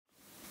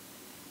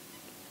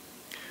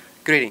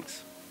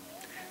Greetings.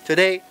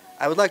 Today,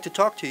 I would like to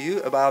talk to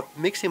you about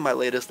mixing my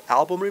latest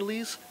album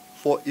release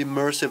for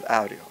immersive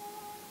audio.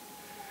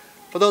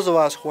 For those of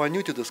us who are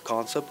new to this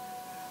concept,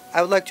 I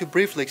would like to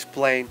briefly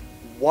explain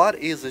what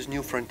is this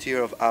new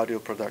frontier of audio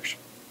production,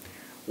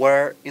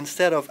 where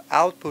instead of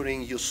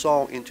outputting your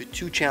song into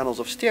two channels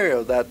of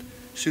stereo that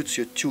suits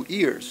your two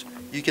ears,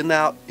 you can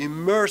now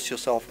immerse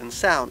yourself in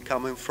sound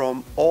coming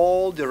from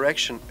all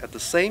directions at the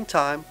same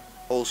time,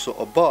 also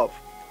above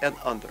and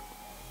under.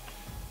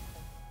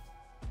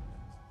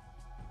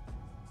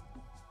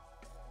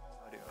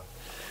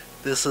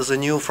 This is a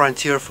new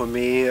frontier for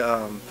me,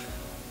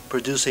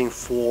 producing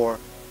for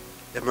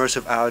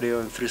immersive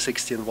audio and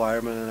 360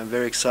 environment, and I'm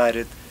very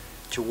excited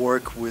to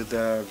work with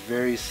a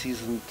very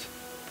seasoned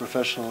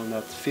professional in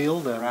that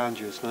field around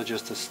you. It's not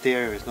just a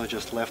stereo, it's not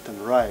just left and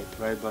right,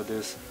 but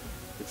it's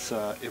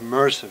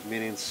immersive,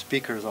 meaning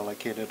speakers are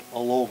located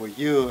all over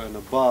you and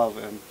above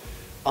and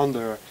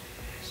under.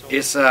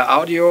 It's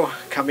audio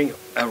coming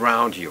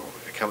around you.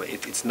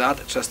 It's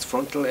not just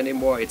frontal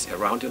anymore, it's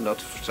around you,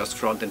 not just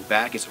front and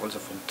back, it's also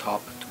from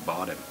top to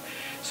bottom.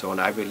 So,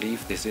 and I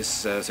believe this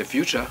is the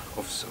future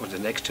of the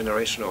next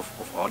generation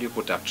of audio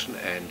production.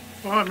 And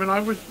well, I mean,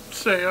 I would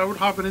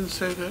hop in and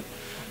say that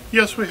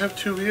yes, we have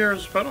two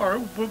ears, but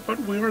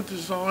we are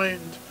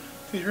designed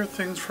to hear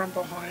things from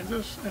behind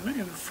us and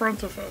in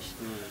front of us.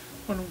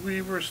 When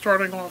we were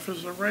starting off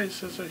as a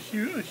race, as a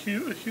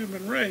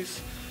human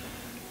race,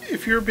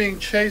 if you're being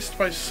chased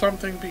by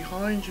something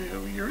behind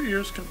you, your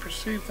ears can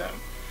perceive that.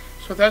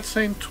 So that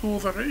same tool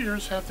that our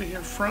ears have to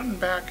hear front and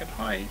back and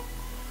height,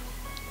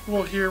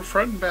 we'll hear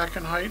front and back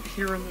and height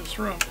here in this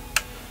room.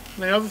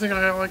 And the other thing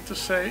I like to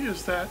say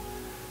is that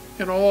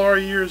in all our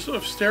years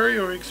of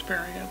stereo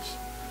experience,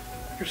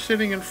 you're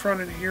sitting in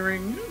front and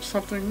hearing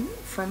something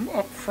from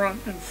up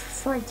front, in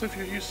front of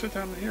you. You sit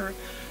down and hear it.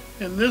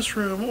 In this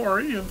room,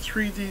 or in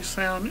 3D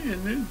sound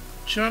in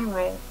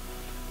general,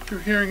 you're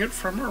hearing it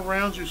from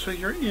around you, so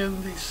you're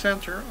in the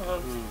center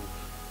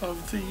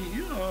of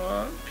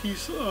the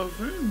piece of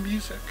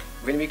music.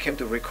 when we came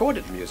to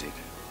recorded music,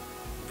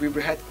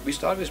 we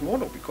started with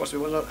mono because there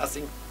was not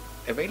nothing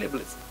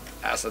available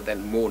other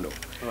than mono.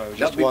 Right,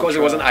 just because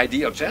it was an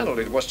ideal channel,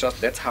 it was just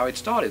that's how it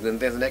started. And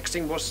then the next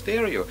thing was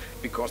stereo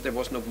because there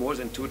was no more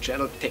than two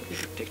channel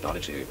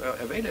technology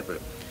available.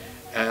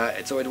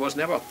 So it was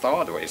never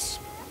thought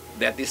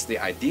that is the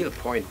ideal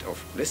point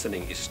of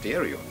listening is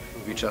stereo.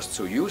 We just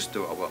so used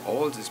to over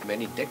all these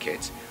many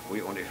decades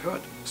we only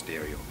heard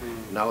stereo.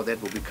 Now that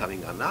will be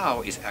coming on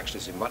now is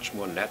actually a much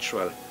more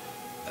natural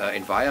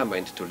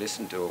environment to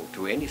listen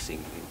to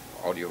anything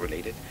audio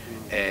related,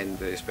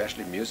 and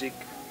especially music.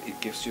 It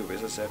gives you,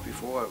 as I said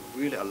before,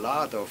 really a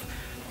lot of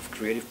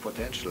creative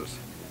potentials.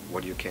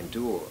 What you can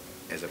do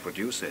as a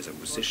producer, as a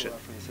musician.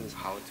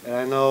 And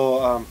I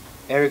know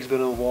Eric's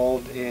been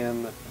involved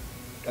in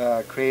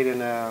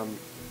creating a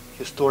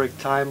historic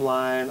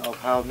timeline of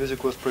how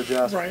music was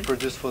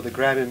produced for the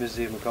Grammy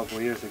Museum a couple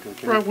of years ago.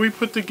 Right, we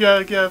put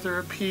together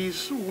a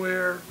piece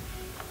where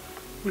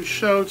we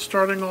showed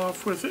starting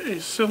off with a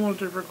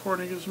cylinder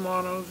recording as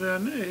mono,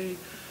 then a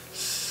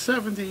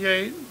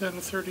 78, then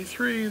a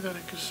 33, then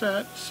a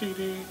cassette,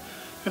 CD,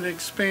 and it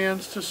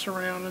expands to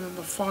surround, and then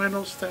the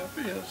final step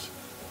is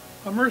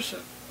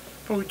immersive.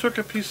 But we took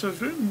a piece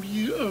of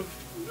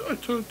I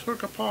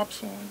took a pop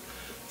song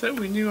that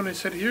we knew, and I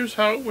said, here's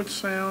how it would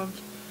sound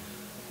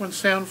when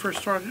sound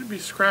first started to be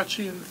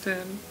scratchy and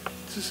thin.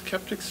 It just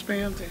kept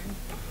expanding,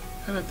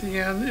 and at the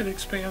end it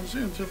expands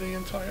into the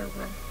entire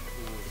room.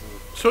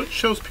 So it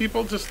shows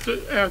people, just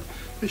to add,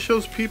 it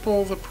shows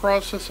people the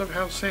process of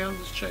how sound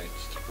has changed.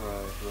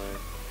 Right.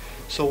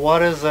 So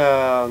what is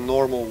a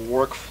normal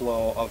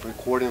workflow of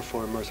recording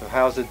for immersive?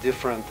 How is it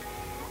different,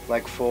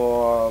 like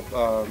for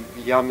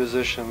young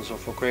musicians or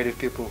for creative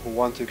people who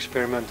want to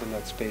experiment in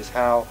that space?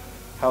 How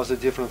is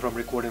it different from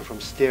recording from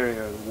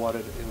stereo, and what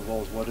it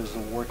involves? What is the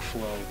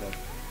workflow that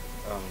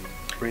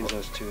brings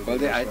us to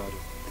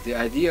the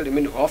ideal? I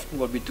mean, often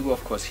what we do,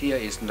 of course, here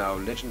is now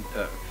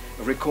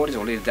a recording is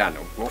already done.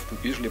 Often,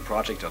 usually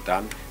projects are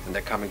done, and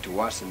they're coming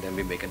to us, and then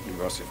we make an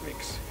immersive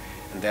mix.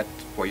 And that's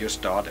where you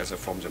start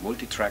from the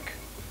multi-track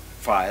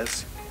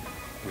files.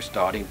 We're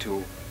starting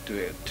to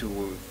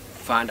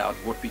find out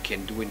what we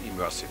can do in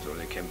immersive, so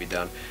they can be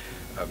done.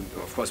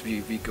 Of course,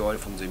 we go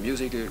from the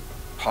musical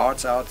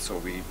parts out, so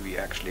we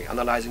actually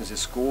analyzing the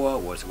score,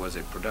 what was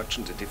the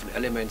production, the different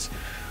elements,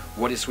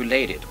 what is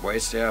related, where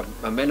is there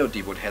a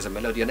melody, what has a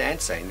melody and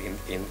answer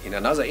in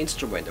another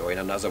instrument or in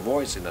another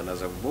voice, in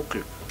another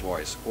vocal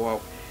voice,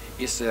 or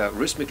is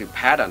rhythmical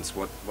patterns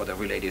what are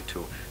related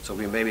to. So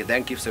we maybe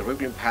then give the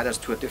rhythmical patterns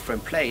to a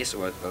different place,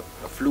 or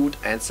a flute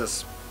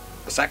answers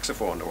a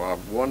saxophone, or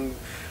one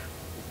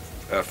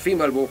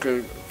female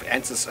vocal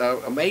answers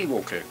a male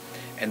vocal.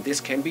 And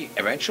this can be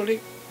eventually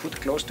put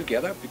close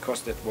together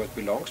because that's what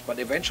belongs, but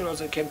eventually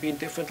also it can be in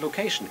different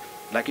location,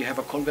 like you have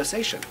a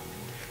conversation.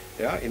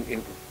 Yeah,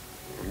 in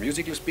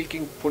musically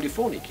speaking,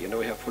 polyphonic. You know,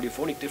 we have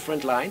polyphonic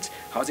different lines,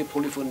 how the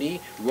polyphony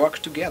works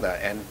together,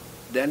 and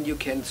then you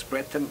can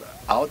spread them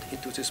out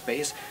into the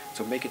space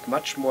to make it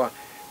much more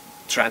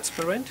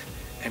transparent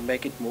and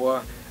make it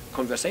more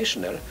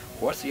conversational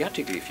or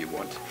theatrical if you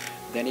want,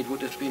 than it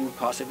would have been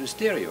possible in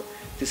stereo.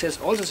 This has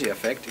also the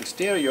effect in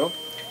stereo.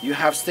 You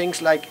have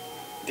things like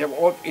they're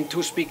all in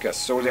two speakers,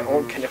 so they're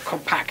all kind of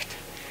compact.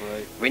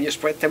 Right. When you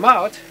spread them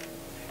out,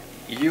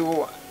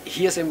 you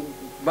hear them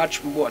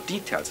much more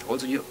details.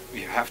 Also, you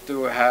have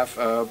to have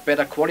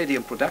better quality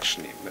in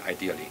production,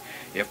 ideally.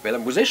 You have better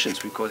musicians,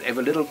 because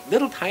every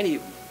little tiny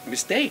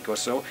mistake or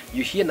so,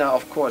 you hear now,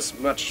 of course,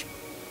 much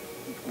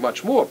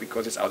more,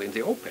 because it's out in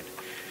the open.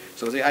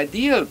 So the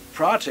ideal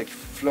project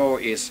flow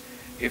is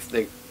if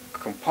the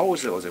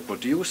composer or the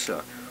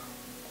producer,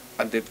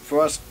 on the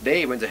first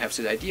day when they have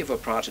the idea of a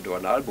project or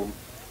an album,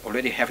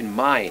 already have in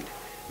mind,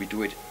 we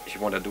do it, if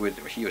you want to do it,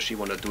 he or she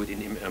want to do it in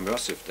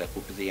immersive, that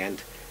would be the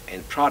end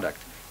product.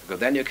 Because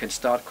then you can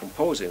start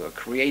composing or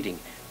creating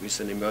with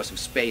an immersive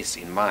space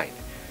in mind.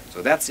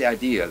 So that's the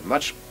ideal,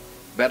 much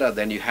better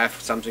than you have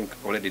something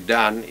already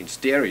done in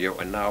stereo,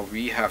 and now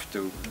we have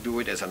to do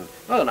it as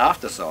not an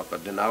afterthought,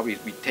 but then now we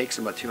take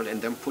the material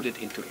and then put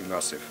it into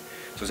immersive.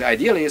 So the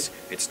ideal is,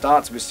 it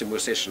starts with the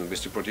musician,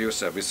 with the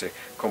producer, with the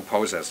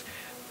composers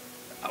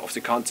of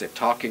the concept,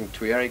 talking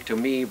to Eric, to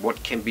me,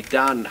 what can be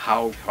done,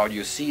 how do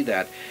you see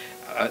that?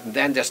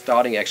 Then they're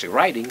starting actually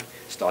writing,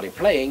 starting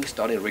playing,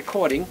 starting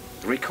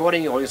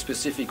recording all in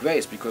specific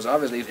ways, because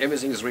obviously if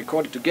everything is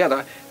recorded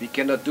together, we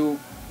cannot do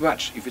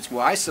much. If it's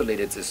more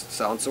isolated, the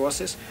sound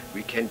sources,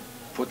 we can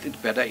put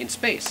it better in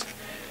space.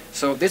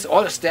 So this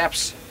all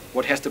steps,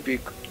 what has to be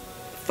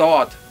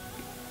thought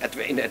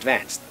in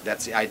advance.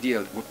 That's the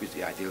ideal, would be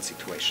the ideal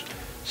situation.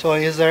 So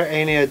is there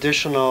any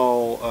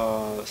additional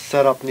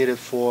setup needed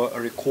for a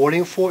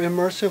recording for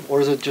immersive,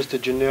 or is it just a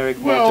generic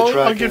Well,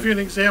 multi-track? I'll give you an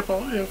example.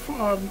 If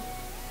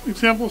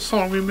example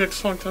song we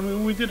mixed a long time ago,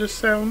 we did a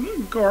sound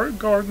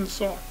garden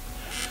song,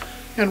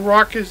 and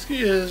rock is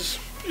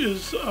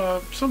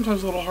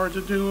sometimes a little hard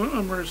to do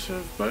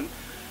immersive, but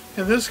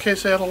in this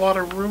case I had a lot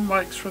of room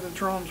mics for the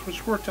drums,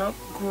 which worked out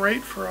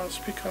great for us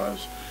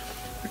because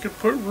we could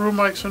put room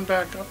mics in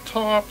back up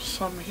top,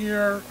 some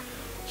here,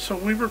 so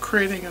we were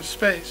creating a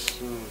space.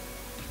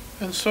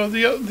 And so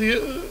the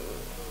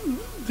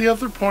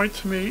other point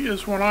to me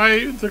is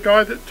the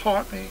guy that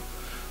taught me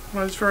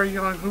when I was very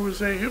young, who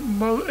was a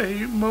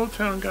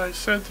Motown guy,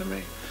 said to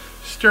me,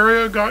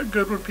 stereo got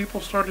good when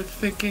people started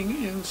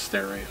thinking in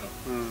stereo.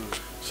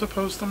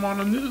 Suppose them on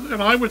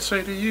and I would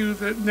say to you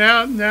that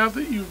now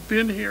that you've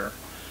been here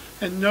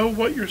and know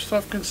what your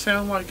stuff can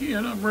sound like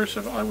in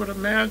immersive, I would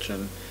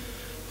imagine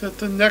that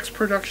the next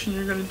production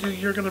you're going to do,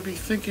 you're going to be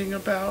thinking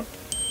about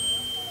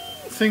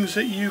things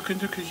that you can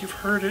do because you've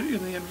heard it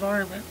in the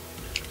environment.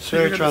 So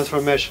very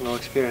transformational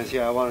experience.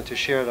 Yeah, I wanted to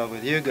share that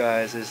with you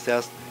guys. Is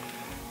just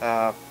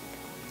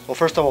well,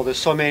 first of all, there's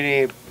so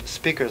many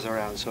speakers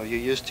around, so you're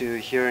used to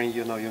hearing,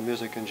 your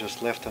music in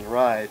just left and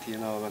right,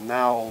 and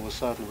now all of a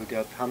sudden we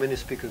got, how many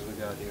speakers we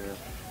got here?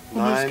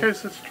 Well, in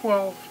this case it's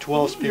 12.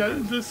 12 speakers. Yeah,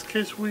 in this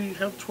case we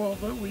have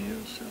 12 that we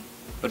use. Yeah.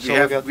 But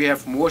so we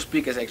have more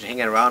speakers actually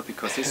hanging around,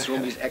 because this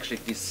room is actually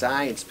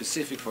designed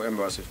specific for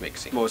immersive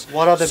mixing.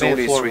 What are the main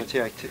formats?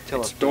 Yeah,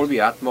 tell us. Dolby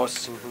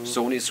Atmos,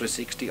 Sony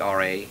 360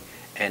 RA,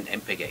 and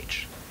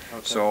MPEG-H.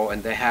 Okay. So,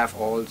 and they have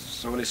all,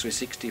 Sony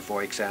 360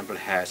 for example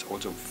has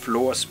also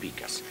floor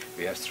speakers.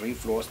 We have 3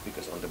 floor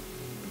speakers on the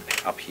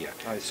up here.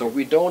 So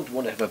we don't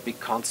want to have a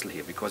big console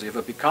here, because if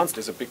a big console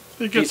is a big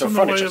piece of furniture. It gets in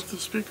the way of the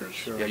speakers.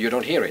 Sure. Yeah, you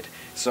don't hear it.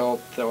 So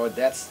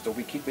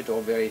we keep it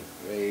all very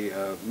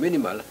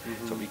minimal,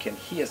 so we can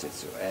hear it.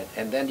 So,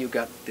 and then you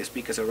got the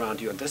speakers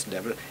around you on this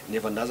level, and you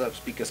have another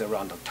speakers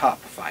around on top,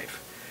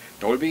 5.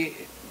 Dolby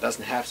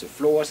doesn't have the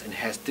floors and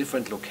has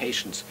different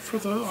locations for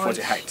the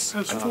heights.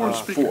 Has and 4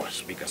 speakers. 4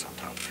 speakers on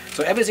top.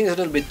 So everything is a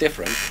little bit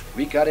different.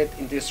 We got it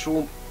in this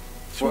room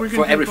for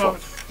every phone.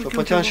 So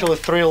potentially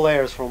 3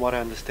 layers from what I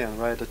understand,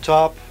 right? The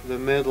top, the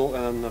middle,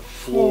 and the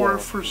floor.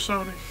 For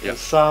Sony. Yeah.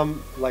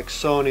 Some, like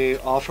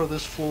Sony, offer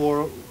this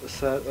floor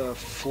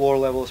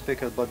level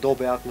speaker, but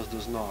Dolby Atmos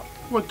does not.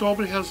 What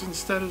Dolby has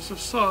instead is a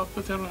sub,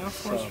 but they don't have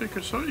 4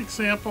 speakers. So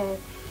example,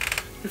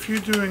 if you're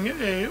doing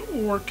a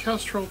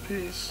orchestral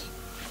piece,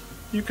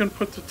 you can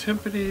put the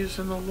timpanis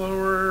and the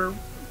lower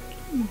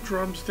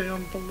drums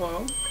down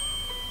below,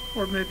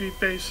 or maybe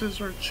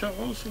basses or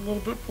cellos a little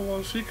bit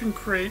below, so you can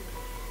create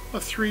a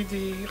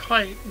 3D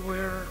height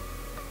where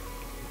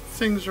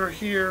things are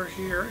here,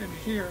 here, and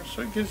here,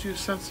 so it gives you a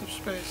sense of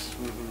space.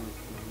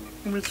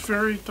 And it's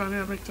very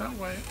dynamic that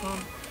way.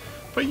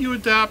 But you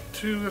adapt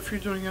to, if you're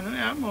doing it in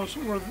Atmos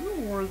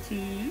or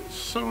the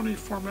Sony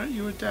format,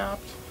 you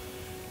adapt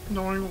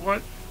knowing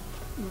what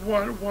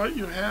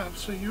you have.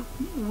 So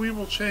we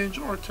will change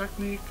our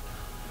technique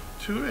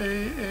to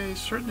a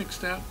certain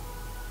extent.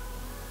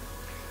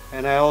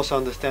 And I also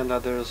understand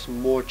that there's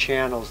more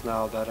channels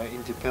now that are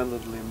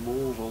independently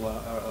move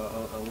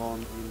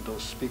along in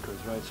those speakers,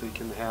 right? So you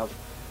can have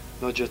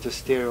not just a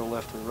stereo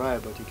left and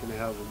right, but you can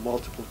have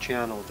multiple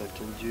channels that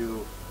can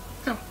do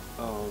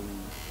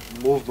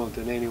movement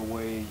in any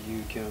way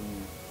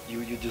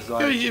you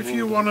desire. Yeah, if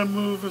you want to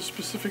move a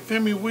specific thing. I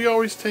mean, we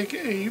always take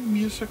a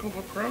musical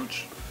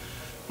approach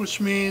which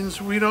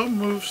means we don't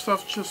move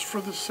stuff just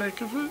for the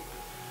sake of it.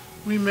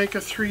 We make a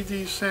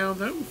 3D sound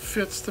that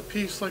fits the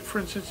piece. Like, for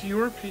instance,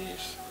 your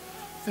piece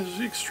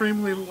is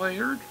extremely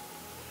layered.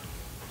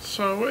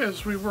 So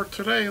as we work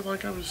today,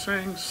 like I was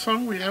saying,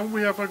 we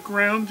have a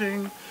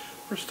grounding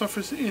where stuff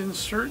is in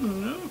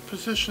certain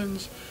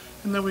positions,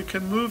 and then we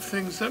can move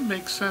things that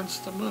make sense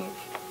to move.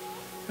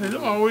 And it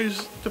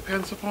always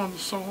depends upon the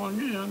song,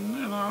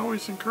 and I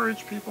always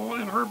encourage people,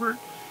 and Herbert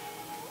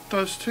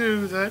does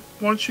too, that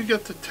once you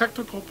get the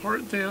technical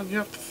part down, you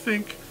have to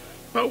think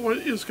about what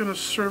is going to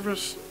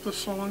service the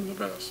song the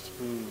best.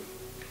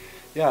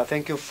 Yeah,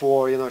 thank you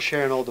for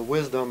sharing all the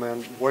wisdom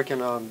and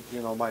working on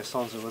my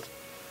songs. It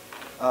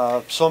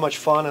was so much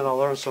fun, and I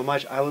learned so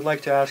much. I would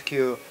like to ask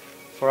you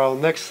for our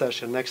next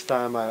session, next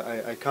time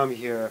I come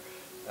here,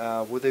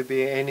 would there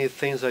be any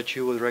things that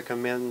you would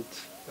recommend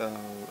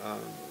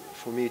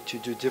for me to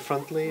do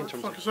differently in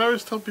terms of? Because I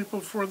always tell people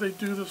before they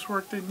do this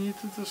work, they need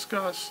to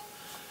discuss.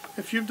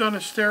 If you've done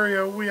a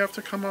stereo, we have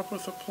to come up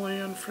with a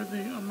plan for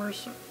the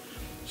immersive.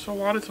 So a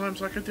lot of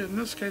times, like I did in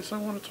this case, I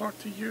want to talk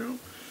to you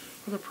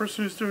or the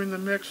person who's doing the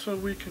mix so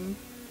we can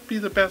be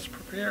the best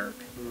prepared.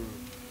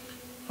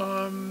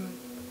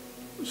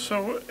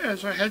 So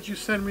as I had you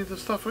send me the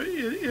stuff,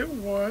 it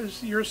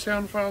was your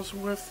sound files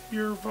with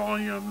your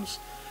volumes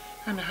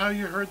and how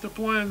you heard the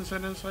blends.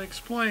 And as I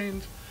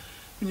explained,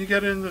 when you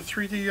get into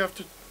 3D, you have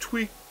to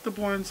tweak the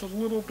blends a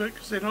little bit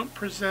because they don't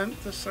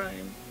present the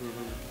same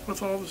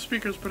with all the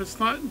speakers, but it's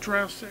not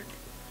drastic.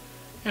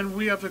 And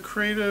we have the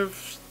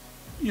creative,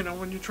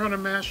 when you're trying to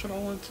mash it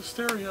all into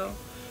stereo,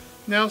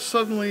 now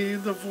suddenly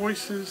the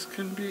voices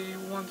can be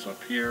one's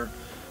up here,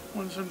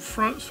 one's in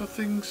front, so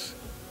things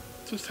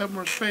just have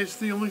more space.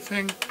 The only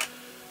thing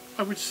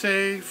I would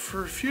say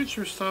for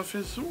future stuff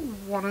is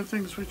one of the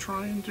things we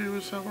try and do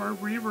is have our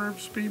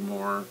reverbs be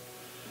more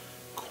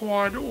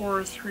quad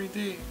or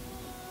 3D.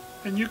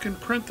 And you can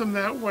print them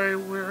that way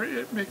where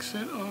it makes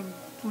it,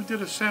 we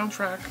did a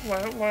soundtrack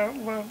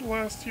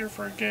last year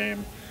for a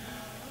game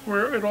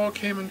where it all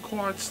came in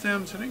quad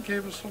stems, and it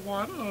gave us a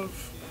lot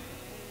of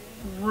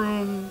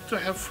room to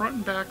have front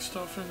and back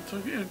stuff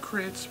and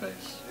create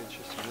space.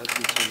 Interesting. That's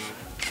good to know.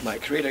 My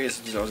creator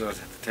is also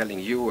telling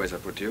you as a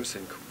producer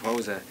and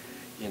composer,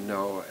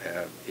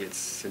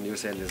 it's a new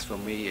sentence for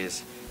me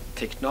is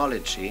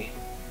technology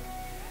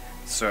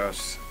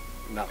serves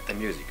not the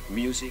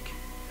music.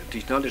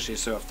 Technology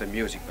serves the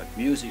music, but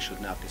music should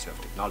not serve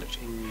technology.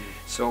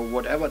 So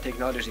whatever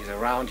technology is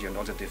around you and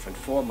all the different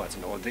formats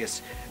and all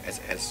this,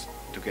 as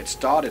to get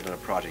started on a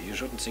project, you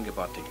shouldn't think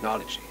about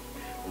technology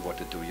and what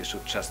to do. You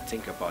should just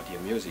think about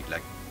your music.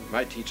 Like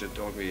my teacher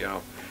told me,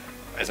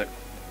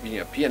 being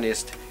a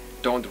pianist,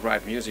 don't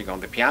write music on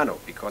the piano,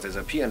 because as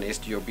a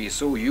pianist you'll be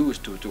so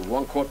used to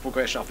one chord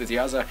progression after the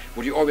other.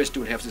 What you always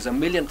do, have this a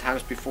million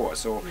times before.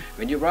 So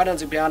when you write on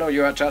the piano,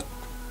 you are just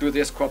do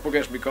this chord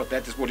progression because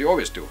that is what you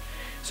always do.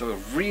 So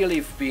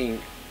really being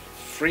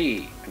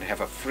free and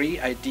have a free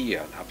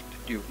idea,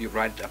 you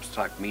write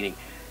abstract, meaning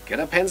get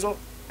a pencil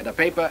and a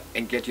paper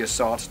and get your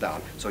thoughts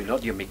down. So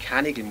not your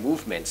mechanical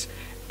movements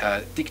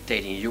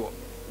dictating you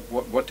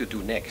what to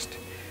do next.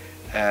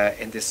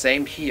 And the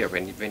same here,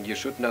 when you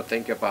should not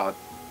think about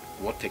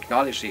what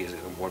technology is,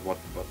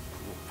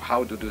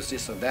 how to do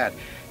this or that.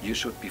 You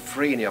should be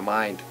free in your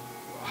mind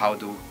how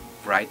to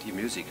write your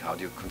music, how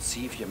do you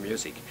conceive your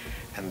music,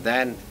 and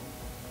then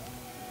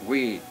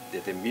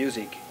the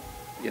music,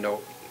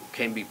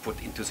 can be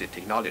put into the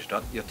technology.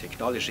 Not your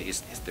technology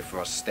is the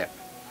first step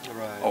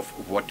of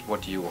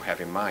what you have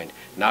in mind.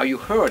 Now you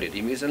heard it.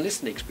 It is a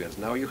listening experience.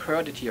 Now you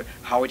heard it here,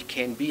 how it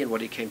can be and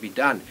what it can be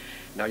done.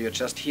 Now you're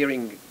just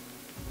hearing.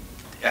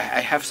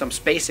 I have some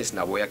spaces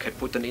now where I can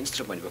put an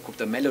instrument, where I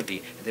put a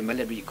melody, and the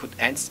melody could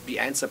be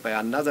answered by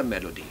another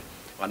melody,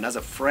 or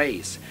another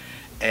phrase,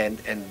 and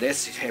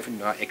this is having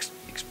your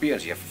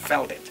experience. You have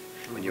felt it.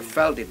 When you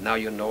felt it, now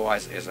you know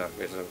as a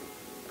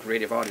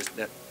creative artist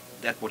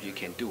that's what you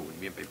can do.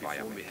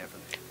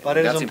 But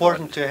it is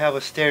important to have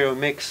a stereo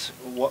mix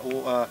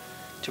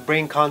to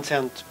bring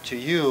content to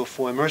you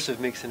for immersive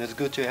mixing. It's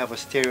good to have a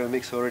stereo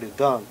mix already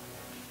done,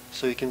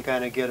 so you can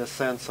kind of get a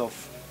sense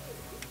of.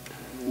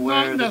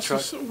 Not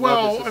necessarily.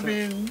 Well, I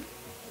mean,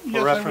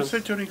 yes, I would say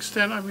to an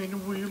extent. I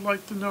mean, we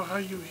like to know how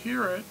you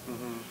hear it.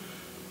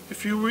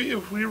 If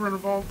we were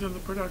involved in the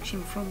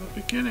production from the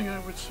beginning, I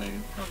would say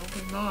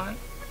probably not.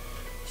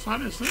 It's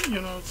not. It's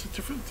a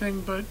different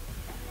thing. But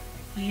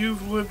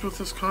you've lived with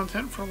this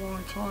content for a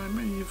long time,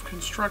 and you've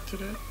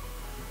constructed it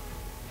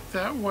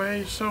that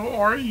way.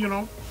 So,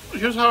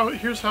 here's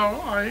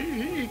how I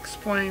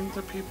explain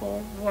to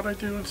people what I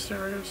do in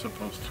stereo as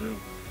opposed to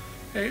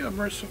a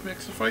immersive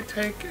mix. If I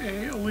take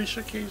a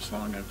Alicia Keys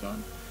song I've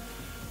done,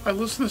 I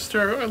listen to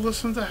stereo, I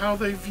listen to how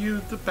they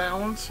viewed the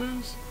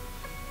balances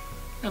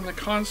and the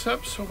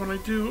concepts. So when I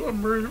do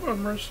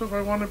immersive,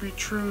 I want to be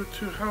true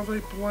to how they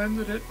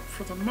blended it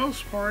for the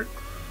most part,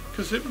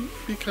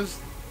 because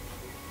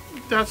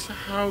that's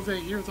how they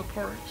hear the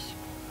parts.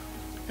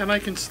 And I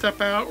can step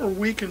out, or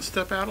we can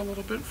step out a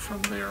little bit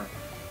from there.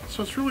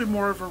 So it's really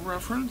more of a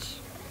reference.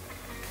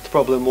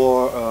 probably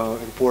more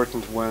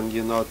important when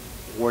you're not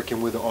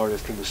working with the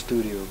artist in the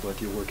studio, but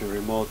you're working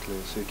remotely,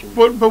 so you can.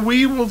 But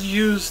we will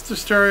use the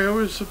stereo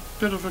as a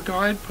bit of a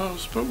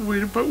guidepost. But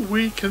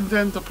we can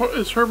then depart,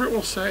 as Herbert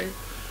will say,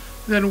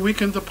 then we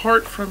can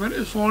depart from it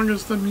as long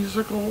as the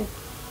musical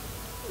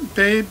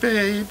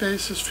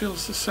basis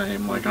feels the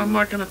same. Like I'm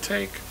not going to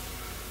take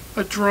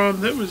a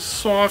drum that was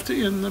soft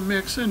in the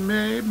mix and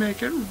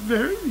make it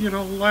very,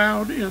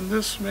 loud in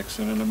this mix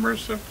in an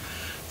immersive.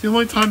 The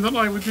only time that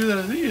I would do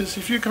that is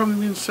if you come to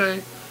me and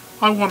say,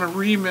 I want a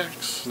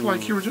remix,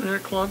 like you were doing a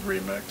club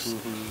remix.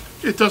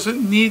 It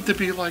doesn't need to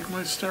be like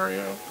my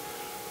stereo.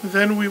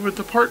 Then we would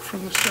depart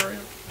from the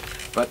stereo.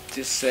 But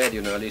this said,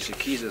 Alicia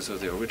Keys, so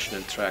the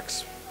original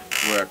tracks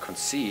were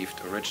conceived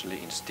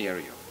originally in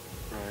stereo.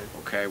 Right.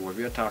 Okay, what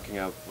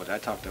I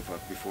talked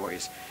about before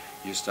is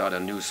you start a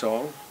new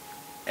song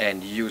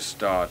and you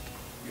start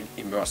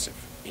immersive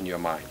in your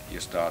mind. You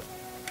start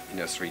in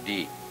a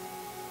 3D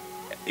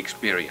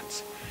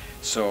experience.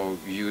 So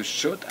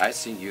I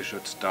think you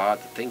should start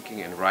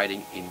thinking and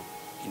writing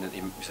with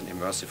an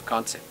immersive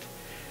concept.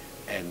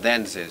 And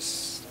then the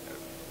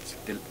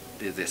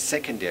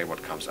secondary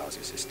what comes out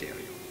is a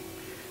stereo.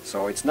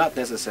 So it's not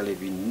necessarily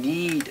we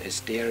need a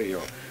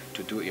stereo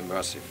to do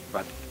immersive,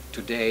 but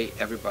today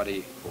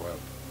everybody,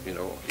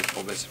 it's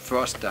always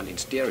first done in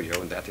stereo,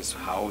 and that is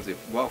how the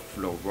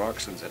workflow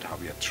works, and that's how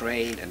we are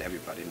trained, and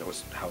everybody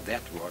knows how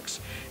that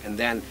works. And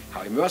then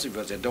how immersive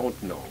works, they don't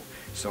know.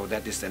 So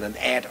that is then an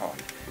add-on,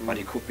 but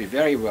it could be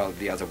very well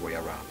the other way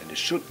around, and it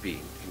should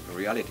be, in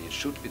reality, it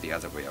should be the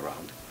other way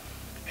around.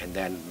 And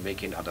then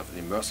making out of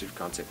an immersive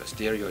concept a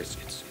stereo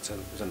it's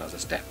another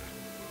step.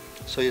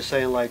 So you're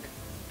saying like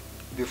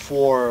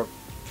before,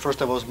 first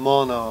there was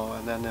mono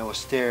and then there was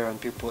stereo, and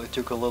it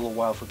took a little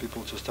while for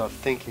people to start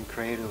thinking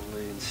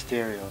creatively in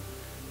stereo.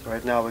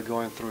 Right now we're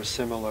going through a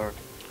similar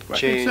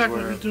change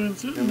where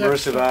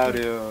immersive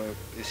audio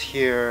is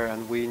here,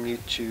 and we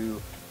need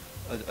to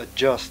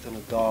adjust and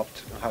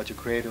adopt how to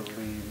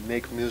creatively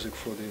make music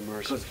for the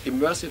immersive. Because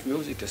immersive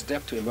music, the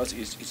step to immersive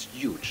is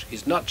huge.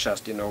 It's not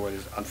just, what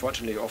is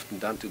unfortunately often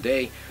done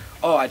today,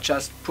 I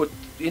just put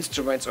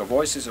instruments or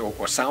voices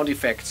or sound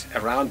effects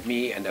around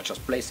me and I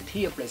just place it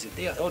here, place it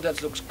there. Oh,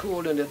 that looks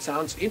cool and that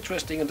sounds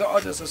interesting, and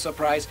there's a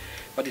surprise,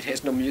 but it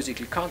has no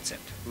musical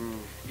concept.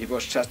 It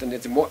was just, and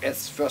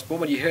as first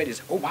moment you hear it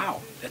is, oh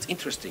wow, that's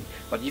interesting.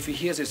 But if you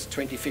hear this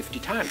 20, 50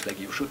 times, like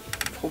you should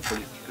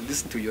hopefully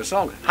listen to your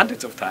song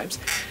hundreds of times,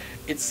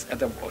 it's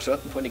at a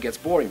certain point it gets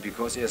boring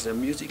because there's a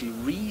musical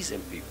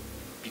reason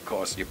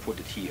because you put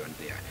it here and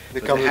there.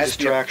 Becomes a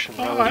distraction.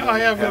 I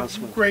have a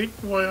great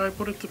way I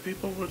put it to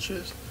people, which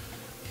is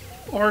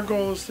our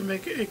goal is to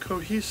make a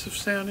cohesive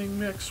sounding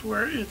mix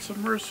where it's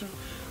immersive,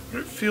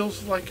 but it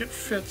feels like it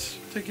fits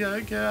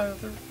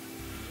together.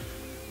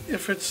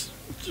 If it's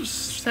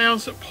just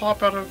sounds that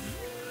pop out of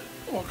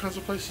all kinds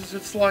of places,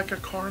 it's like a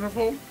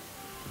carnival.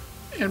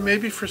 And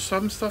maybe for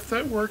some stuff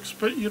that works,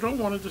 but you don't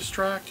want to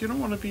distract. You don't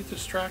want to be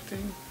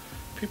distracting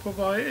people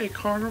by a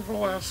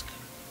carnival-esque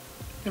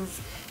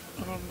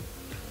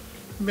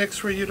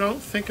mix where you don't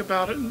think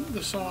about it in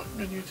the song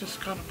and you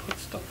just kind of put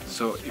stuff in.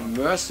 So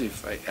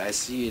immersive, I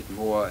see it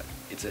more,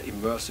 it's an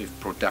immersive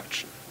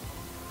production,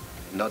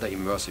 not an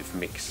immersive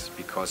mix,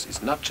 because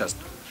it's not just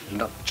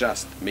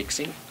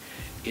mixing,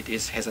 it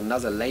has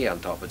another layer on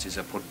top, it is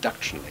a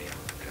production layer.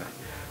 Okay?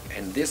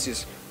 And this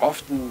is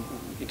often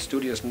in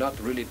studios not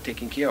really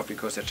taken care of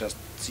because they're just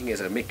seeing it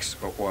as a mix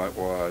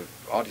or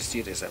artists see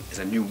it as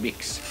a new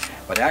mix.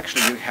 But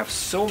actually you have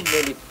so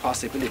many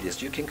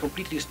possibilities, you can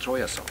completely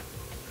destroy a song.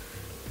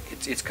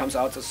 It comes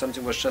out as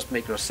something which just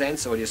makes no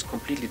sense, or it is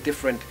completely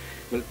different,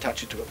 will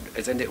touch it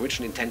than the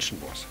original intention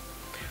was.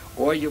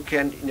 Or you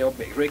can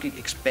really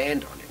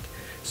expand on it.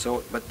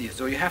 So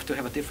you have to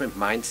have a different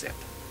mindset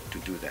to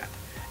do that.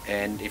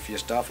 And if you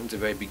start from the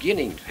very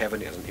beginning to have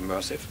it as an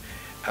immersive,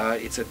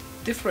 it's a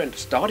different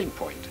starting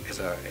point as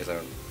a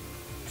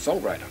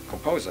songwriter,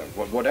 composer,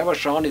 whatever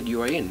genre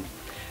you are in,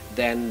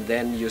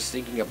 then you're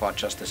thinking about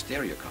just a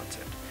stereo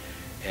concept.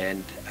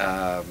 And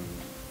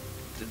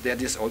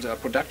that is also a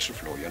production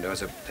flow.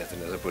 As a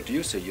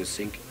producer, you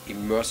think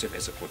immersive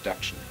as a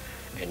production,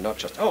 and not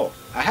just,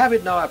 I have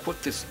it now, I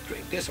put this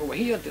over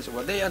here, this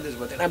over there, and this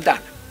over there, and I'm done.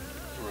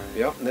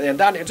 Right. And then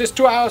done. It's just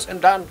 2 hours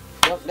and done.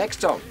 Next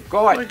song,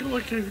 go ahead.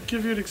 Like to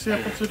give you an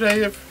example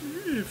today,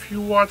 if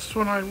you watched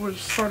when I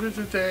started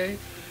the day,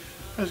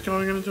 I was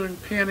going in and doing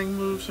panning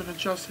moves and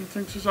adjusting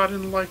things because I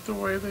didn't like the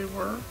way they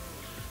were.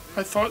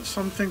 I thought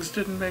some things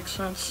didn't make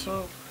sense,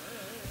 so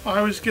I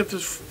always get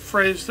this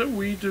phrase that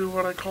we do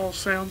what I call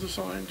sound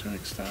design to an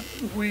extent.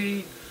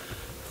 We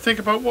think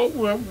about what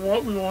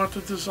we want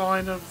the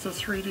design of the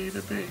 3D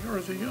to be, or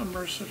the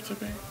immersive to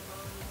be.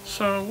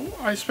 So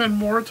I spend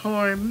more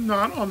time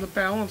not on the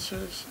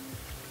balances.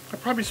 I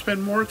probably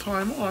spend more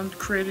time on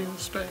creating the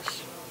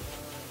space.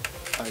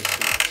 I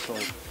see. So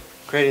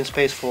creating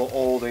space for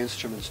all the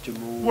instruments to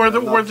move. Where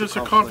there's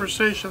a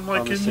conversation,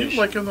 like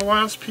in the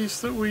last piece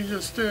that we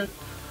just did,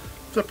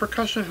 the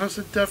percussion has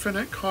a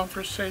definite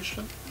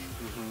conversation.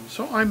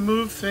 So I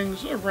moved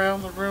things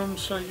around the room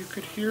so you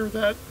could hear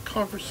that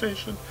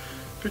conversation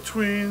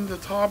between the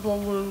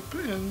tabla loop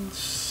and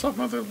some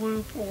other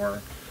loop,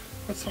 or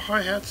what's the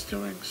hi-hats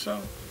doing. So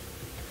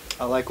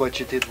I like what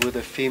you did with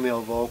the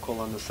female vocal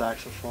on the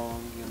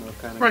saxophone, you know,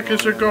 kind of right,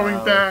 because they're going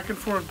out, back and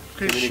forth.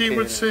 Because she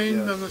would sing,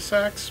 yes. then the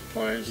sax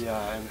plays.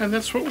 Yeah, And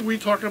that's what we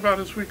talk about,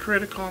 is we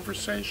create a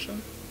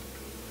conversation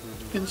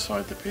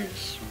inside the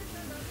piece.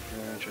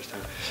 very interesting.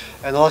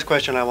 And the last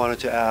question I wanted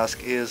to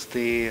ask is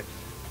the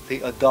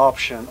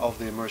adoption of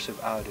the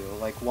immersive audio.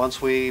 Like, once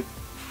we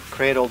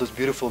create all this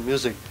beautiful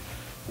music,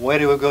 where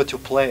do we go to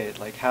play it?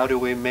 Like, how do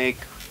we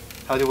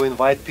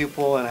invite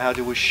people, and how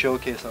do we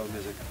showcase our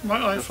music?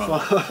 My iPhone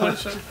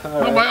plays it.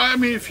 No, I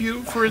mean, if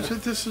you, for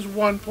instance, this is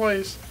one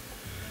place,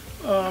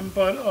 So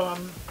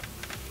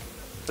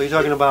you're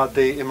talking about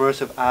the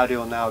immersive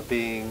audio now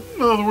being,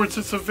 in other words,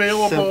 it's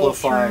available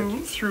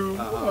simplified. through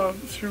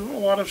a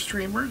lot of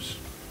streamers,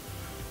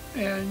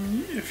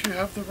 and if you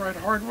have the right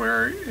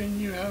hardware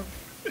and you have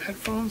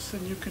headphones,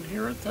 then you can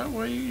hear it that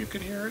way. You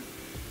can hear it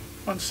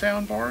on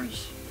sound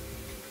bars,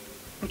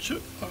 which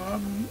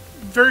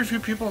very few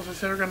people, as I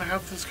said, are going to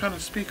have this kind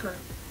of speaker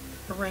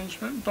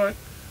arrangement, but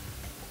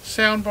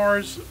sound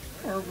bars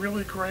are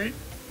really great.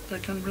 They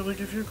can really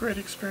give you a great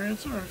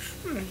experience, or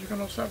you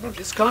can also have a...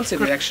 This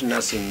concept is actually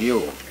nothing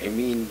new. I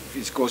mean,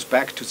 it goes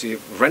back to the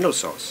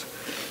Renaissance.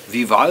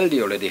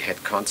 Vivaldi already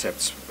had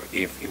concepts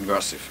of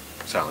immersive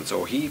sound.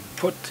 So he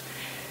put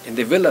in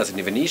the villas, in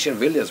the Venetian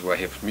villas where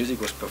his music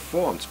was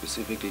performed,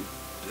 specifically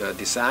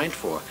designed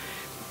for,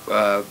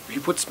 he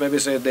puts, maybe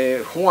say,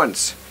 the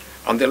horns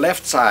on the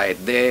left side,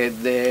 the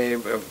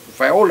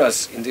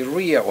violas in the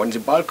rear, or in the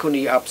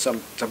balcony up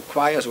some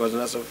choirs or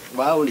some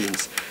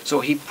violins. So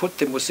he put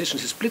the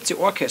musicians, he split the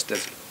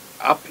orchestras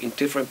up in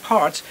different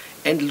parts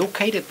and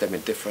located them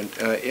in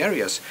different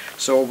areas.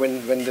 So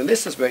when the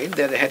listeners were in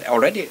there, they had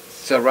already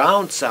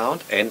surround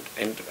sound and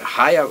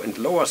higher and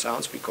lower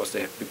sounds, because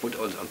they put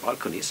on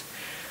balconies,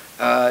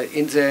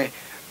 in the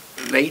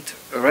late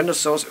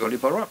Renaissance, early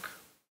Baroque.